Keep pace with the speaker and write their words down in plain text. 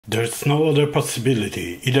There's no other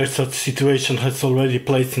possibility. Either such situation has already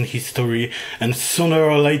place in history, and sooner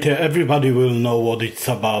or later everybody will know what it's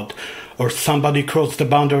about, or somebody crossed the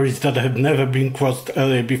boundaries that have never been crossed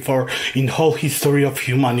earlier before in whole history of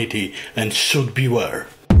humanity, and should beware.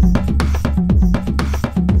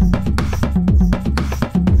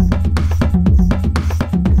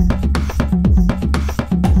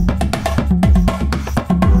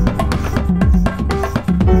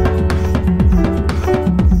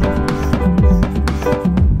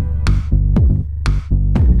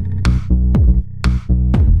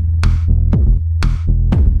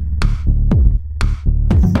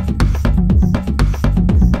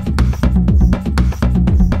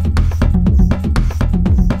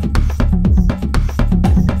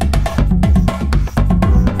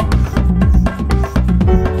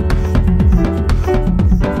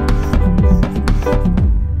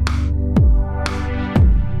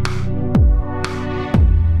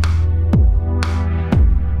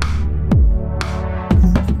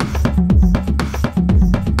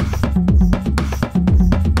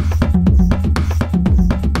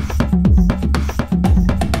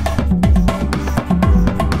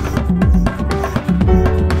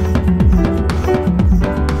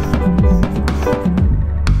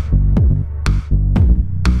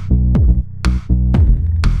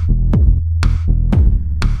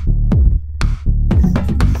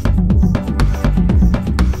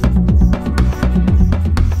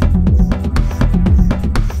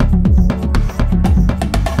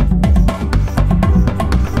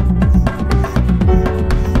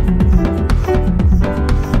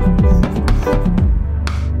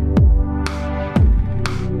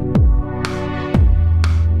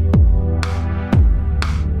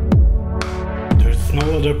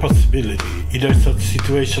 No other possibility. Either such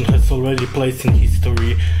situation has already place in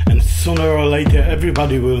history, and sooner or later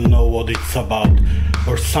everybody will know what it's about,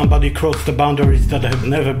 or somebody crossed the boundaries that have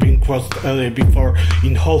never been crossed earlier before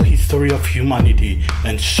in whole history of humanity,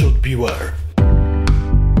 and should beware.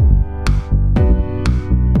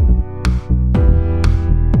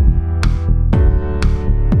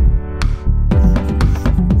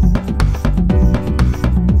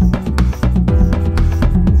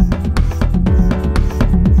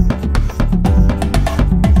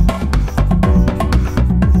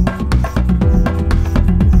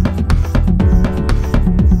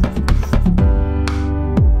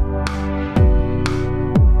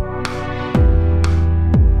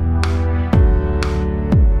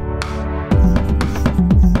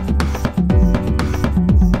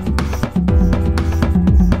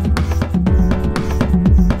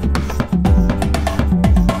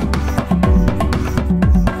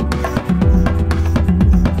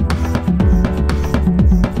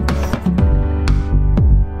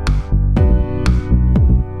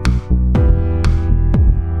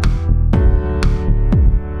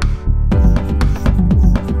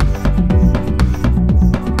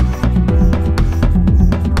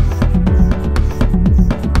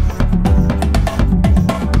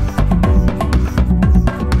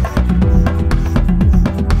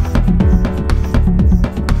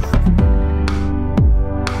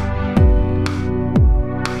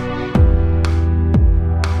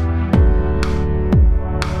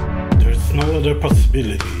 No other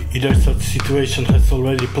possibility. Either such situation has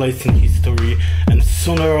already place in history, and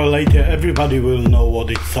sooner or later everybody will know what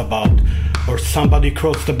it's about, or somebody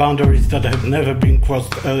crossed the boundaries that have never been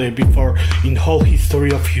crossed earlier before in whole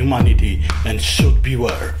history of humanity, and should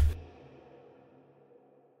beware.